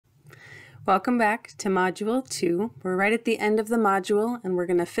Welcome back to Module 2. We're right at the end of the module, and we're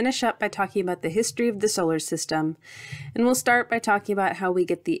going to finish up by talking about the history of the solar system. And we'll start by talking about how we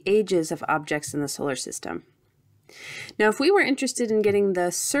get the ages of objects in the solar system. Now, if we were interested in getting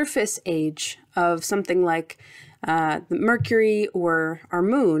the surface age of something like Mercury or our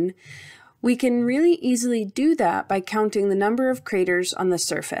moon, we can really easily do that by counting the number of craters on the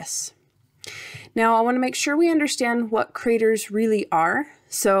surface. Now, I want to make sure we understand what craters really are.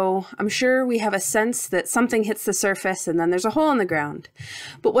 So I'm sure we have a sense that something hits the surface and then there's a hole in the ground.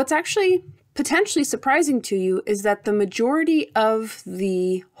 But what's actually potentially surprising to you is that the majority of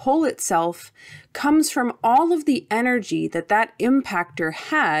the hole itself comes from all of the energy that that impactor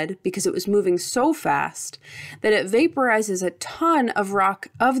had because it was moving so fast that it vaporizes a ton of rock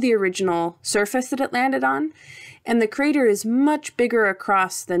of the original surface that it landed on. And the crater is much bigger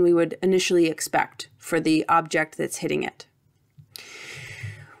across than we would initially expect for the object that's hitting it.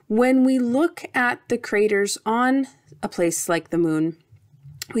 When we look at the craters on a place like the moon,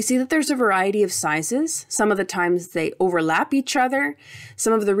 we see that there's a variety of sizes. Some of the times they overlap each other.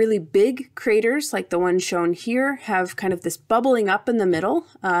 Some of the really big craters, like the one shown here, have kind of this bubbling up in the middle,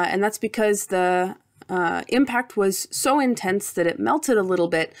 and that's because the impact was so intense that it melted a little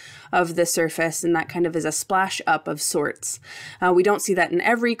bit of the surface, and that kind of is a splash up of sorts. We don't see that in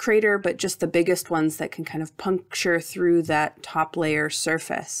every crater, but just the biggest ones that can kind of puncture through that top layer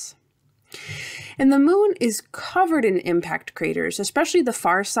surface. And the moon is covered in impact craters, especially the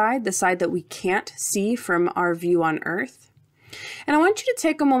far side, the side that we can't see from our view on Earth. And I want you to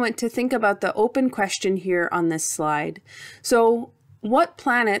take a moment to think about the open question here on this slide. So, what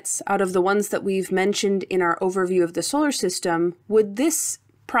planets, out of the ones that we've mentioned in our overview of the solar system, would this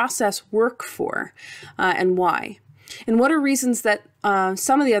process work for, and why? And what are reasons that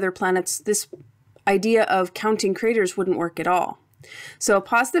some of the other planets, this idea of counting craters wouldn't work at all? So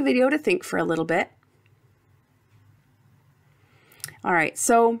pause the video to think for a little bit. All right,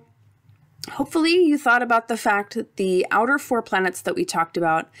 so hopefully you thought about the fact that the outer four planets that we talked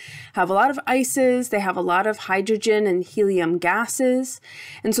about have a lot of ices, they have a lot of hydrogen and helium gases,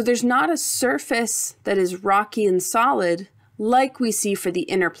 and so there's not a surface that is rocky and solid like we see for the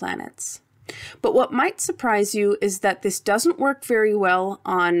inner planets. But what might surprise you is that this doesn't work very well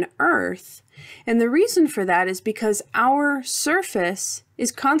on Earth, and the reason for that is because our surface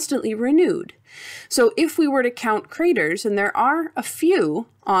is constantly renewed. So if we were to count craters, and there are a few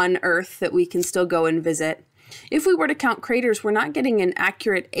on Earth that we can still go and visit, if we were to count craters, we're not getting an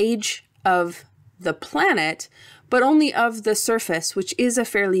accurate age of the planet, but only of the surface, which is a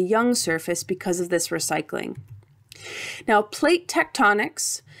fairly young surface because of this recycling. Now, plate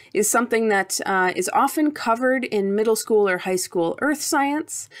tectonics is something that is often covered in middle school or high school earth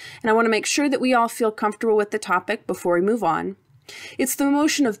science, and I want to make sure that we all feel comfortable with the topic before we move on. It's the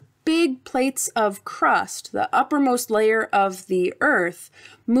motion of big plates of crust, the uppermost layer of the Earth,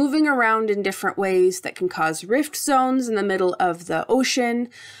 moving around in different ways that can cause rift zones in the middle of the ocean.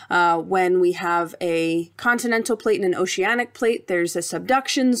 When we have a continental plate and an oceanic plate, there's a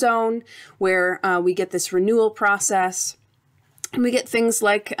subduction zone where we get this renewal process. And we get things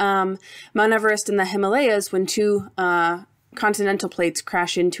like Mount Everest and the Himalayas when two continental plates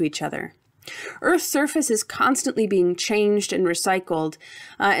crash into each other. Earth's surface is constantly being changed and recycled,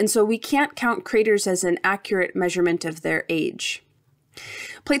 and so we can't count craters as an accurate measurement of their age.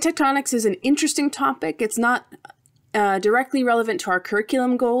 Plate tectonics is an interesting topic. It's not directly relevant to our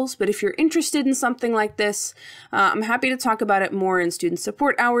curriculum goals, but if you're interested in something like this, I'm happy to talk about it more in student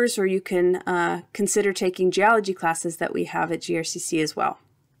support hours, or you can consider taking geology classes that we have at GRCC as well.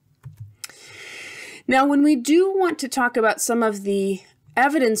 Now, when we do want to talk about some of the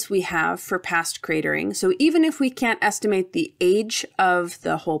evidence we have for past cratering, so even if we can't estimate the age of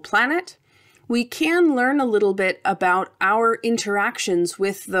the whole planet, we can learn a little bit about our interactions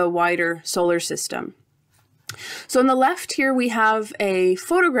with the wider solar system. So on the left here we have a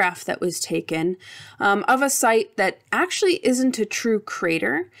photograph that was taken of a site that actually isn't a true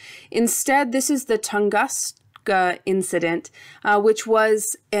crater. Instead, this is the Tunguska incident, which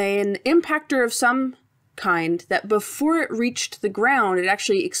was an impactor of some kind that before it reached the ground, it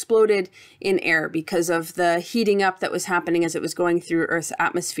actually exploded in air because of the heating up that was happening as it was going through Earth's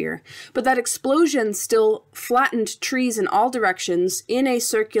atmosphere. But that explosion still flattened trees in all directions in a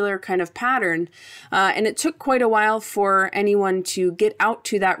circular kind of pattern, and it took quite a while for anyone to get out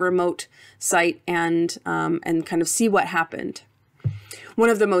to that remote site and kind of see what happened. One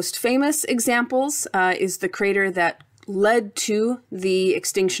of the most famous examples is the crater that led to the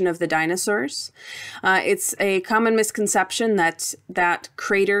extinction of the dinosaurs. It's a common misconception that that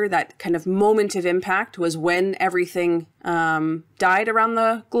crater, that kind of moment of impact, was when everything died around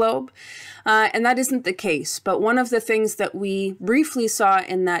the globe. And that isn't the case. But one of the things that we briefly saw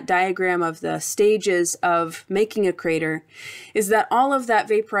in that diagram of the stages of making a crater is that all of that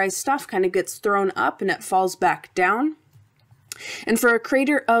vaporized stuff kind of gets thrown up and it falls back down. And for a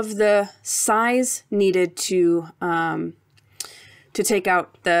crater of the size needed to take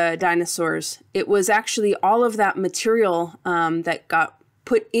out the dinosaurs, it was actually all of that material that got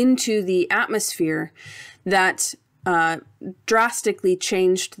put into the atmosphere that drastically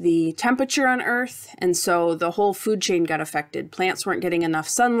changed the temperature on Earth, and so the whole food chain got affected. Plants weren't getting enough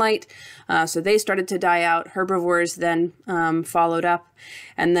sunlight, so they started to die out. Herbivores then followed up,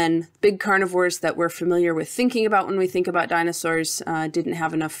 and then big carnivores that we're familiar with thinking about when we think about dinosaurs didn't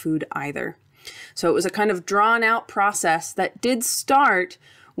have enough food either. So it was a kind of drawn out process that did start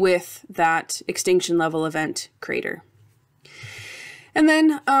with that extinction level event crater. And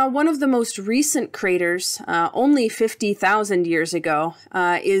then one of the most recent craters, only 50,000 years ago,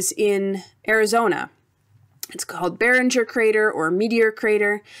 is in Arizona. It's called Barringer Crater or Meteor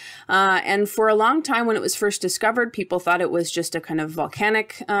Crater. And for a long time when it was first discovered, people thought it was just a kind of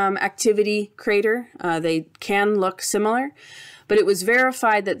volcanic activity crater. They can look similar. But it was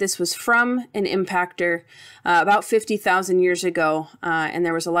verified that this was from an impactor about 50,000 years ago, and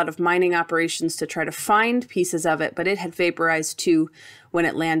there was a lot of mining operations to try to find pieces of it, but it had vaporized too when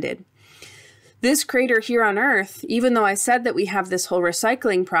it landed. This crater here on Earth, even though I said that we have this whole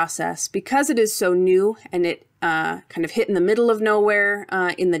recycling process, because it is so new and it kind of hit in the middle of nowhere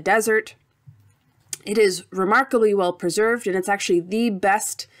in the desert, it is remarkably well preserved, and it's actually the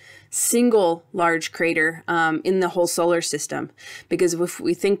best single large crater in the whole solar system. Because if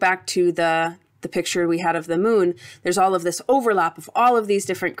we think back to the picture we had of the moon, there's all of this overlap of all of these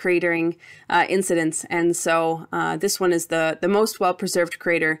different cratering incidents. And so this one is the most well-preserved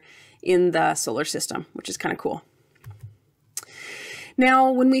crater in the solar system, which is kind of cool. Now,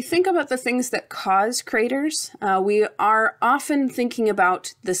 when we think about the things that cause craters, we are often thinking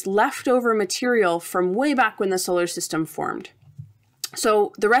about this leftover material from way back when the solar system formed.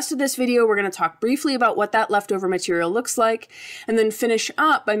 So the rest of this video, we're going to talk briefly about what that leftover material looks like, and then finish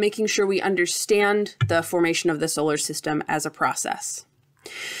up by making sure we understand the formation of the solar system as a process.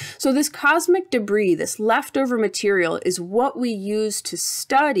 So this cosmic debris, this leftover material, is what we use to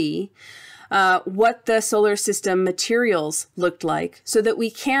study what the solar system materials looked like so that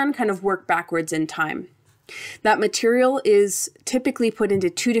we can kind of work backwards in time. That material is typically put into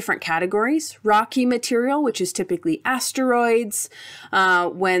two different categories. Rocky material, which is typically asteroids,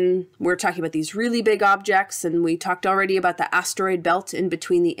 when we're talking about these really big objects, and we talked already about the asteroid belt in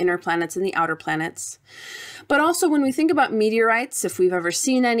between the inner planets and the outer planets. But also when we think about meteorites, if we've ever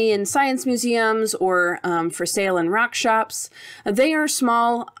seen any in science museums or for sale in rock shops, they are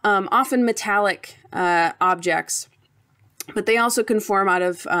small, often metallic objects. But they also can form out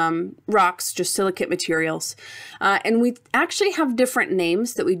of rocks, just silicate materials. And we actually have different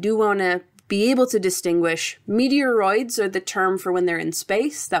names that we do want to be able to distinguish. Meteoroids are the term for when they're in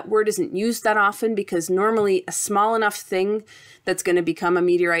space. That word isn't used that often because normally a small enough thing that's going to become a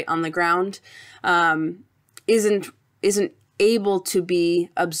meteorite on the ground isn't able to be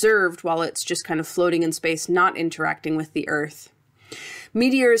observed while it's just kind of floating in space, not interacting with the Earth.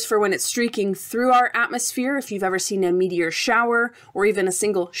 Meteors for when it's streaking through our atmosphere. If you've ever seen a meteor shower or even a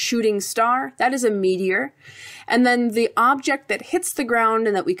single shooting star, that is a meteor. And then the object that hits the ground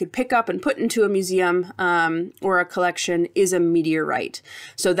and that we could pick up and put into a museum or a collection is a meteorite.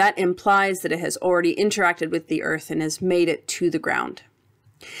 So that implies that it has already interacted with the Earth and has made it to the ground.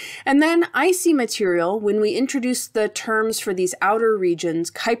 And then icy material, when we introduce the terms for these outer regions,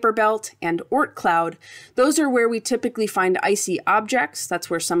 Kuiper Belt and Oort cloud, those are where we typically find icy objects.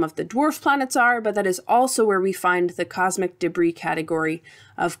 That's where some of the dwarf planets are, but that is also where we find the cosmic debris category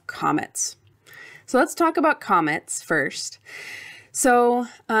of comets. So let's talk about comets first. So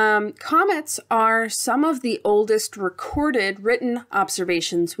comets are some of the oldest recorded written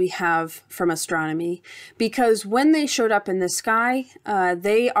observations we have from astronomy because when they showed up in the sky,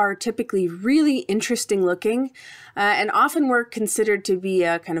 they are typically really interesting looking and often were considered to be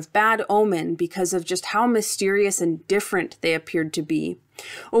a kind of bad omen because of just how mysterious and different they appeared to be.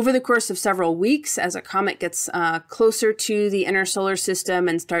 Over the course of several weeks, as a comet gets closer to the inner solar system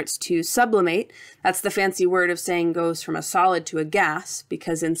and starts to sublimate, that's the fancy word of saying goes from a solid to a gas,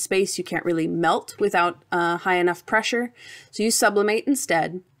 because in space you can't really melt without high enough pressure, so you sublimate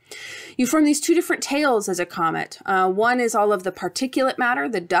instead. You form these two different tails as a comet. One is all of the particulate matter,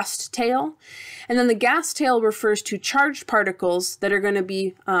 the dust tail, and then the gas tail refers to charged particles that are going to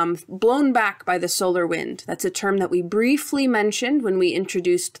be blown back by the solar wind. That's a term that we briefly mentioned when we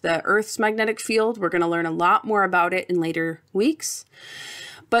introduced the Earth's magnetic field. We're going to learn a lot more about it in later weeks.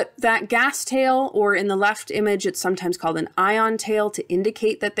 But that gas tail, or in the left image, it's sometimes called an ion tail to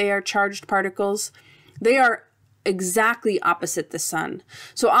indicate that they are charged particles. They are exactly opposite the sun.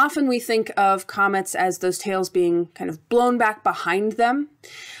 So often we think of comets as those tails being kind of blown back behind them,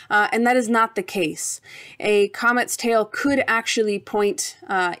 and that is not the case. A comet's tail could actually point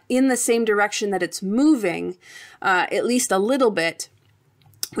in the same direction that it's moving, at least a little bit,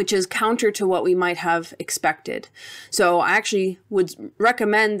 which is counter to what we might have expected. So I actually would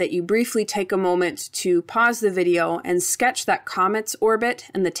recommend that you briefly take a moment to pause the video and sketch that comet's orbit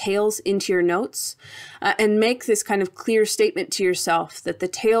and the tails into your notes, and make this kind of clear statement to yourself that the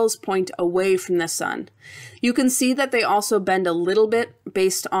tails point away from the sun. You can see that they also bend a little bit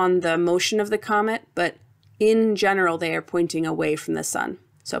based on the motion of the comet, but in general, they are pointing away from the sun.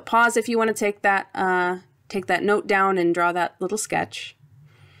 So pause if you want to take that note down and draw that little sketch.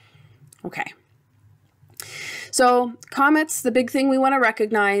 Okay, so comets, the big thing we want to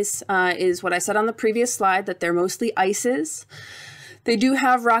recognize is what I said on the previous slide, that they're mostly ices. They do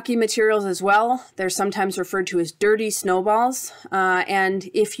have rocky materials as well. They're sometimes referred to as dirty snowballs. And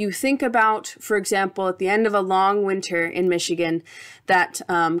if you think about, for example, at the end of a long winter in Michigan, that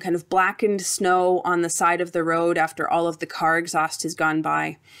kind of blackened snow on the side of the road after all of the car exhaust has gone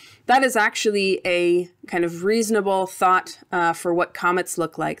by, that is actually a kind of reasonable thought for what comets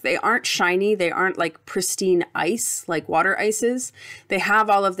look like. They aren't shiny. They aren't like pristine ice, like water ices. They have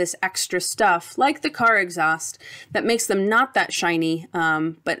all of this extra stuff, like the car exhaust, that makes them not that shiny,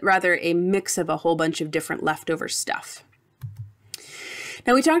 but rather a mix of a whole bunch of different leftover stuff.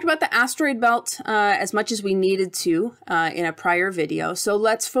 Now, we talked about the asteroid belt as much as we needed to in a prior video, so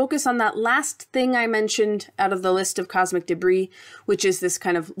let's focus on that last thing I mentioned out of the list of cosmic debris, which is this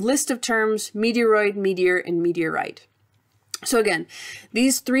kind of list of terms: meteoroid, meteor, and meteorite. So again,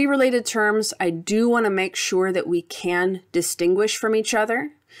 these three related terms, I do want to make sure that we can distinguish from each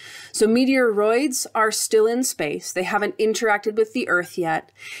other. So meteoroids are still in space. They haven't interacted with the Earth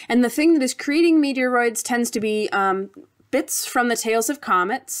yet. And the thing that is creating meteoroids tends to be bits from the tails of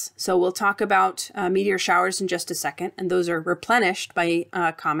comets. So we'll talk about meteor showers in just a second, and those are replenished by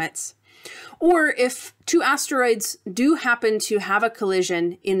comets. Or if two asteroids do happen to have a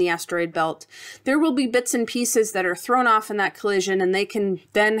collision in the asteroid belt, there will be bits and pieces that are thrown off in that collision, and they can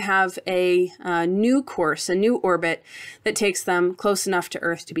then have a new course, a new orbit that takes them close enough to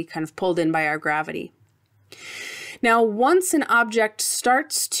Earth to be kind of pulled in by our gravity. Now, once an object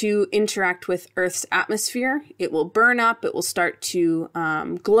starts to interact with Earth's atmosphere, it will burn up, it will start to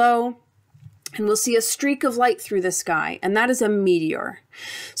glow, and we'll see a streak of light through the sky, and that is a meteor.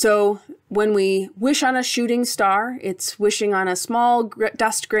 So when we wish on a shooting star, it's wishing on a small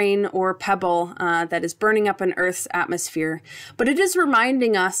dust grain or pebble that is burning up in Earth's atmosphere, but it is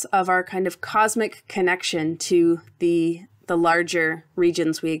reminding us of our kind of cosmic connection to the larger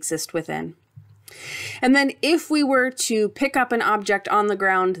regions we exist within. And then if we were to pick up an object on the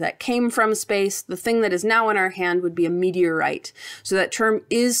ground that came from space, the thing that is now in our hand would be a meteorite. So that term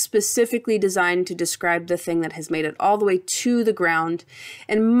is specifically designed to describe the thing that has made it all the way to the ground.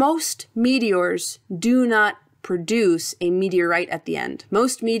 And most meteors do not produce a meteorite at the end.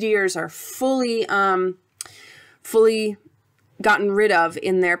 Most meteors are fully gotten rid of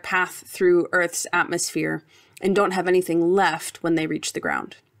in their path through Earth's atmosphere and don't have anything left when they reach the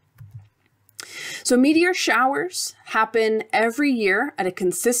ground. So meteor showers happen every year at a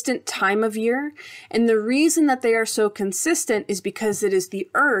consistent time of year, and the reason that they are so consistent is because it is the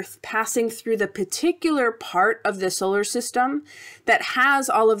Earth passing through the particular part of the solar system that has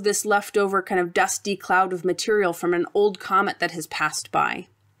all of this leftover kind of dusty cloud of material from an old comet that has passed by.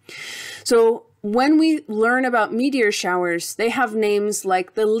 So when we learn about meteor showers, they have names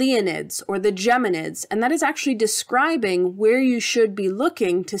like the Leonids or the Geminids, and that is actually describing where you should be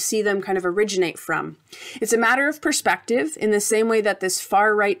looking to see them kind of originate from. It's a matter of perspective, in the same way that this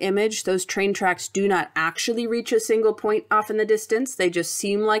far right image, those train tracks do not actually reach a single point off in the distance. They just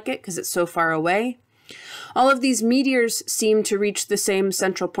seem like it because it's so far away. All of these meteors seem to reach the same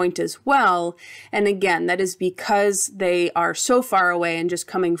central point as well, and again, that is because they are so far away and just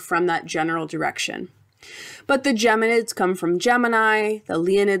coming from that general direction. But the Geminids come from Gemini, the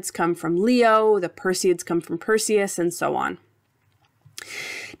Leonids come from Leo, the Perseids come from Perseus, and so on.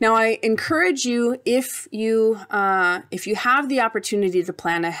 Now, I encourage you, if you have the opportunity to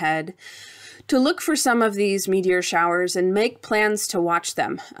plan ahead, to look for some of these meteor showers and make plans to watch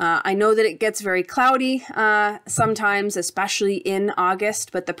them. I know that it gets very cloudy sometimes, especially in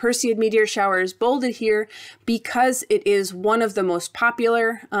August, but the Perseid meteor shower is bolded here because it is one of the most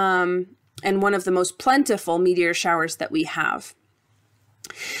popular and one of the most plentiful meteor showers that we have.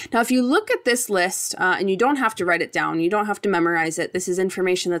 Now, if you look at this list, and you don't have to write it down, you don't have to memorize it, this is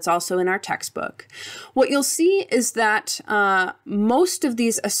information that's also in our textbook, what you'll see is that most of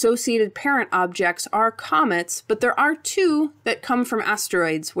these associated parent objects are comets, but there are two that come from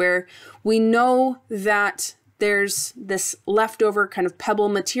asteroids where we know that there's this leftover kind of pebble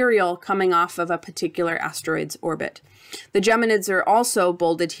material coming off of a particular asteroid's orbit. The Geminids are also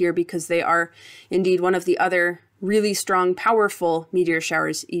bolded here because they are indeed one of the other really strong, powerful meteor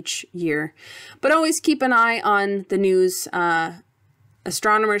showers each year. But always keep an eye on the news.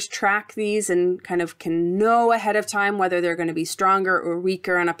 Astronomers track these and kind of can know ahead of time whether they're going to be stronger or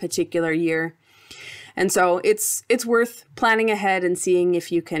weaker on a particular year. And so it's worth planning ahead and seeing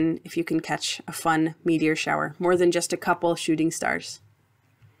if you can catch a fun meteor shower, more than just a couple shooting stars.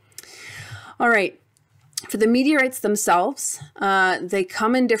 All right. For the meteorites themselves, they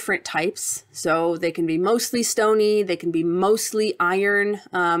come in different types. So they can be mostly stony, they can be mostly iron,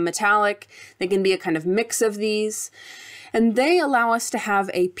 metallic, they can be a kind of mix of these. And they allow us to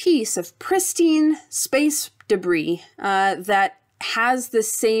have a piece of pristine space debris that has the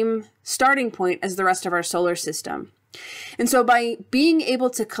same starting point as the rest of our solar system. And so by being able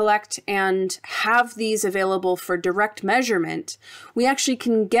to collect and have these available for direct measurement, we actually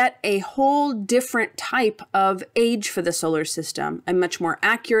can get a whole different type of age for the solar system, a much more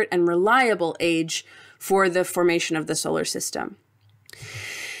accurate and reliable age for the formation of the solar system.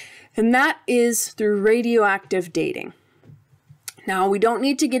 And that is through radioactive dating. Now, we don't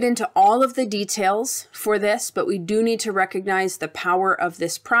need to get into all of the details for this, but we do need to recognize the power of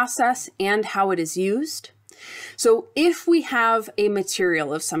this process and how it is used. So if we have a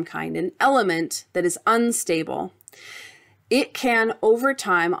material of some kind, an element that is unstable, it can, over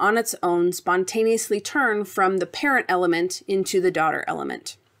time, on its own, spontaneously turn from the parent element into the daughter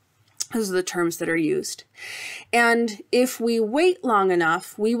element. Those are the terms that are used. And if we wait long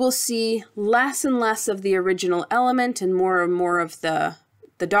enough, we will see less and less of the original element and more of the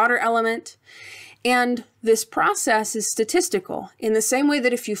daughter element. And this process is statistical in the same way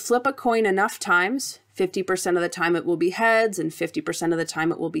that if you flip a coin enough times, 50% of the time it will be heads and 50% of the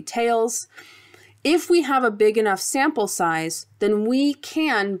time it will be tails. If we have a big enough sample size, then we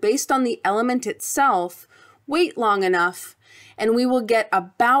can, based on the element itself, wait long enough and we will get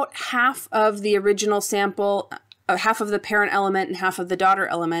about half of the original sample, half of the parent element and half of the daughter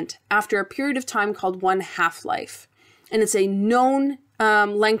element after a period of time called one half-life. And it's a known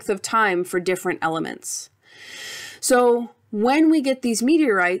length of time for different elements. So when we get these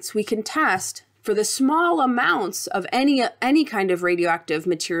meteorites, we can test for the small amounts of any kind of radioactive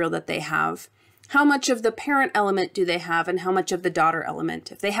material that they have, how much of the parent element do they have and how much of the daughter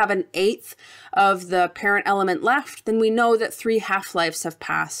element? If they have an eighth of the parent element left, then we know that 3 half-lives have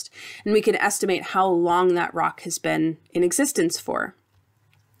passed, and we can estimate how long that rock has been in existence for.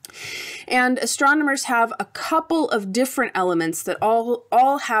 And astronomers have a couple of different elements that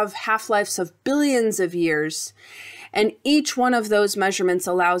all have half-lives of billions of years. And each one of those measurements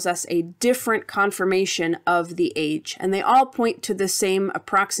allows us a different confirmation of the age. And they all point to the same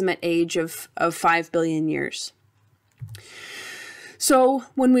approximate age of 5 billion years. So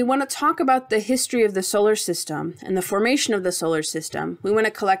when we want to talk about the history of the solar system and the formation of the solar system, we want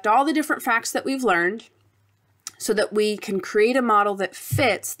to collect all the different facts that we've learned so that we can create a model that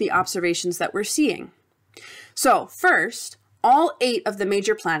fits the observations that we're seeing. So first, all 8 of the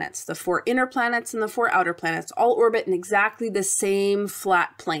major planets, the 4 inner planets and the 4 outer planets, all orbit in exactly the same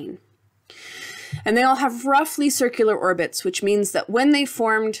flat plane. And they all have roughly circular orbits, which means that when they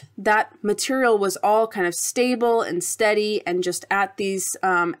formed, that material was all kind of stable and steady and just at these,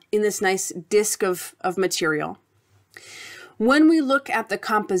 in this nice disk of material. When we look at the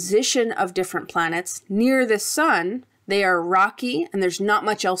composition of different planets near the sun, they are rocky and there's not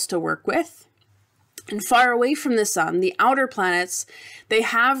much else to work with. And far away from the sun, the outer planets, they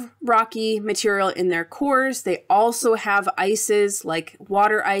have rocky material in their cores. They also have ices like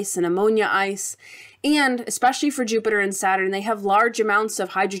water ice and ammonia ice. And especially for Jupiter and Saturn, they have large amounts of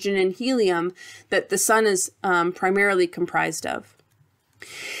hydrogen and helium that the sun is primarily comprised of.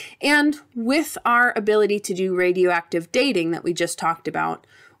 And with our ability to do radioactive dating that we just talked about,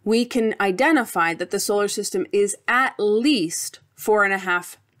 we can identify that the solar system is at least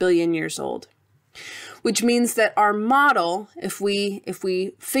 4.5 billion years old. Which means that our model, if we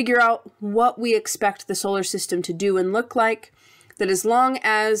figure out what we expect the solar system to do and look like, that as long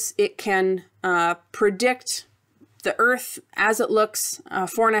as it can predict the Earth as it looks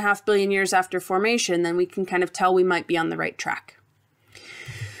 4.5 billion years after formation, then we can kind of tell we might be on the right track.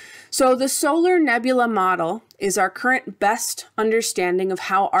 So the solar nebula model is our current best understanding of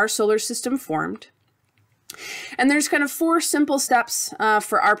how our solar system formed. And there's kind of 4 simple steps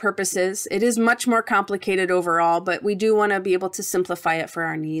for our purposes. It is much more complicated overall, but we do want to be able to simplify it for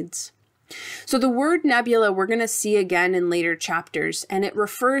our needs. So the word nebula we're going to see again in later chapters, and it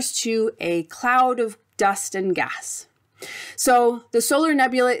refers to a cloud of dust and gas. So the solar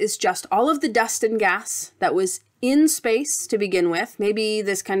nebula is just all of the dust and gas that was in space to begin with, maybe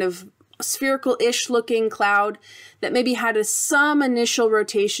this kind of spherical-ish looking cloud that maybe had some initial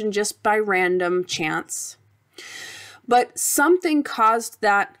rotation just by random chance. But something caused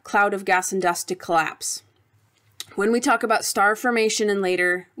that cloud of gas and dust to collapse. When we talk about star formation in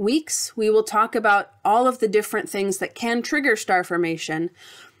later weeks, we will talk about all of the different things that can trigger star formation,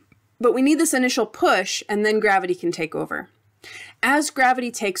 but we need this initial push and then gravity can take over. As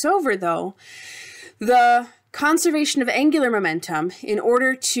gravity takes over though, the conservation of angular momentum, in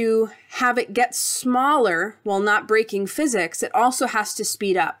order to have it get smaller while not breaking physics, it also has to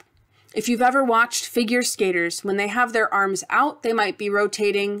speed up. If you've ever watched figure skaters, when they have their arms out, they might be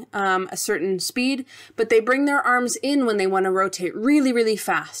rotating a certain speed, but they bring their arms in when they want to rotate really, really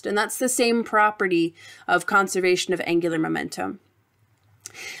fast. And that's the same property of conservation of angular momentum.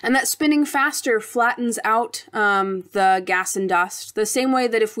 And that spinning faster flattens out the gas and dust, the same way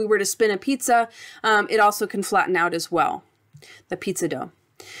that if we were to spin a pizza, it also can flatten out as well, the pizza dough.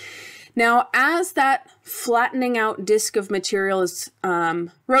 Now, as that flattening out disk of material is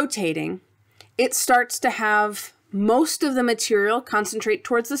rotating, it starts to have most of the material concentrate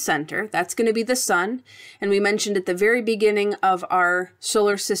towards the center. That's going to be the sun. And we mentioned at the very beginning of our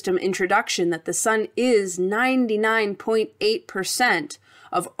solar system introduction that the sun is 99.8%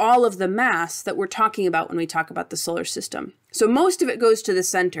 of all of the mass that we're talking about when we talk about the solar system. So most of it goes to the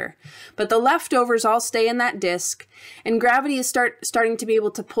center, but the leftovers all stay in that disk, and gravity is starting to be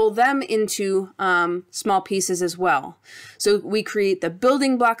able to pull them into small pieces as well. So we create the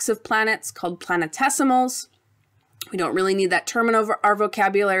building blocks of planets called planetesimals. We don't really need that term in our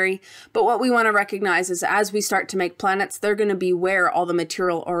vocabulary, but what we want to recognize is as we start to make planets, they're going to be where all the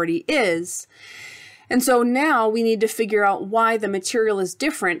material already is. And so now we need to figure out why the material is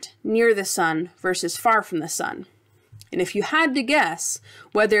different near the sun versus far from the sun. And if you had to guess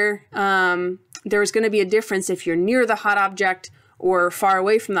whether there's going to be a difference if you're near the hot object or far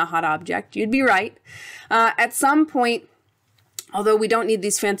away from the hot object, you'd be right. At some point, although we don't need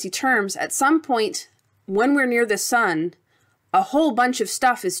these fancy terms, at some point when we're near the sun, a whole bunch of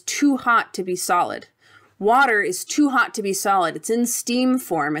stuff is too hot to be solid. Water is too hot to be solid. It's in steam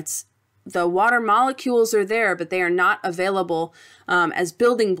form. The water molecules are there, but they are not available as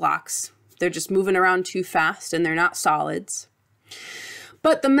building blocks. They're just moving around too fast and they're not solids.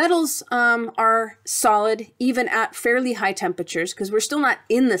 But the metals are solid even at fairly high temperatures because we're still not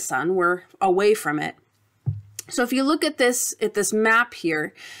in the sun, we're away from it. So if you look at this map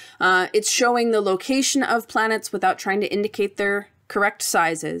here, it's showing the location of planets without trying to indicate their correct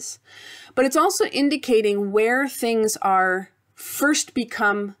sizes. But it's also indicating where things are first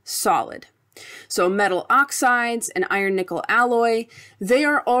become solid. So metal oxides and iron nickel alloy, they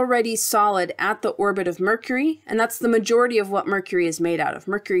are already solid at the orbit of Mercury, and that's the majority of what Mercury is made out of.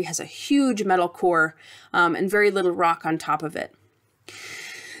 Mercury has a huge metal core and very little rock on top of it.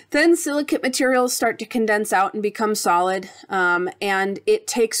 Then silicate materials start to condense out and become solid, and it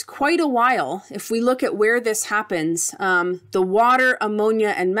takes quite a while. If we look at where this happens, the water, ammonia,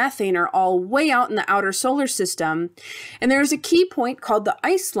 and methane are all way out in the outer solar system, and there's a key point called the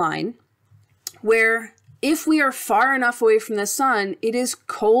ice line, where if we are far enough away from the sun, it is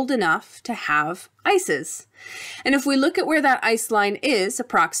cold enough to have ices. And if we look at where that ice line is,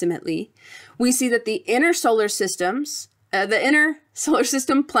 approximately, we see that the inner solar system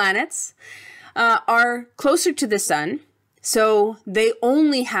planets are closer to the sun, so they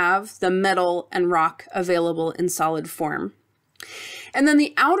only have the metal and rock available in solid form. And then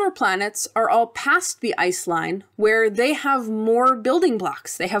the outer planets are all past the ice line, where they have more building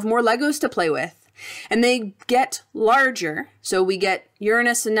blocks. They have more Legos to play with, and they get larger. So we get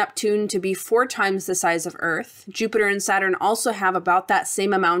Uranus and Neptune to be 4 times the size of Earth. Jupiter and Saturn also have about that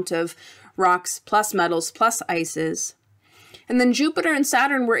same amount of rocks plus metals plus ices. And then Jupiter and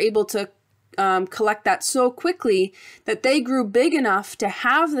Saturn were able to collect that so quickly that they grew big enough to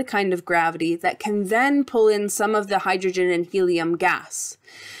have the kind of gravity that can then pull in some of the hydrogen and helium gas.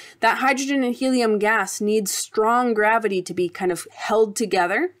 That hydrogen and helium gas needs strong gravity to be kind of held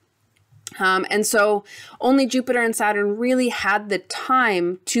together. And so only Jupiter and Saturn really had the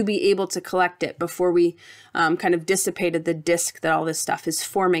time to be able to collect it before we kind of dissipated the disk that all this stuff is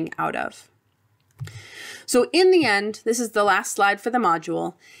forming out of. So in the end, this is the last slide for the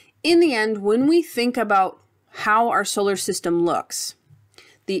module. In the end, when we think about how our solar system looks,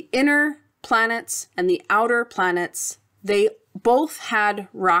 the inner planets and the outer planets, they both had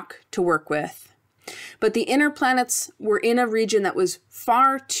rock to work with. But the inner planets were in a region that was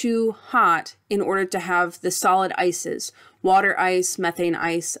far too hot in order to have the solid ices, water ice, methane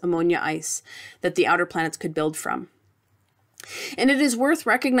ice, ammonia ice, that the outer planets could build from. And it is worth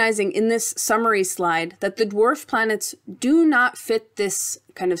recognizing in this summary slide that the dwarf planets do not fit this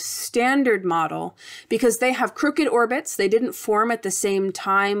kind of standard model because they have crooked orbits. They didn't form at the same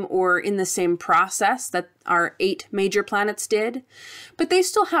time or in the same process that our 8 major planets did, but they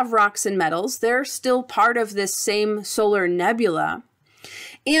still have rocks and metals. They're still part of this same solar nebula.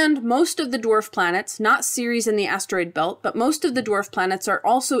 And most of the dwarf planets, not Ceres in the asteroid belt, but most of the dwarf planets are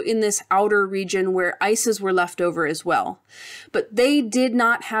also in this outer region where ices were left over as well. But they did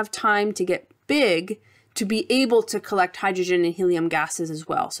not have time to get big to be able to collect hydrogen and helium gases as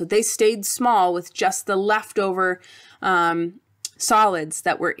well. So they stayed small with just the leftover solids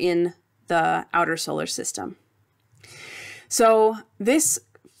that were in the outer solar system. So this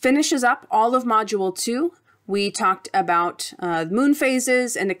finishes up all of Module 2. We talked about moon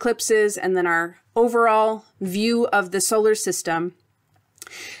phases and eclipses and then our overall view of the solar system.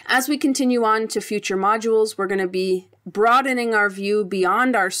 As we continue on to future modules, we're going to be broadening our view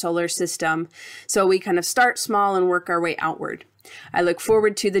beyond our solar system. So we kind of start small and work our way outward. I look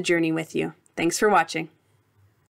forward to the journey with you. Thanks for watching.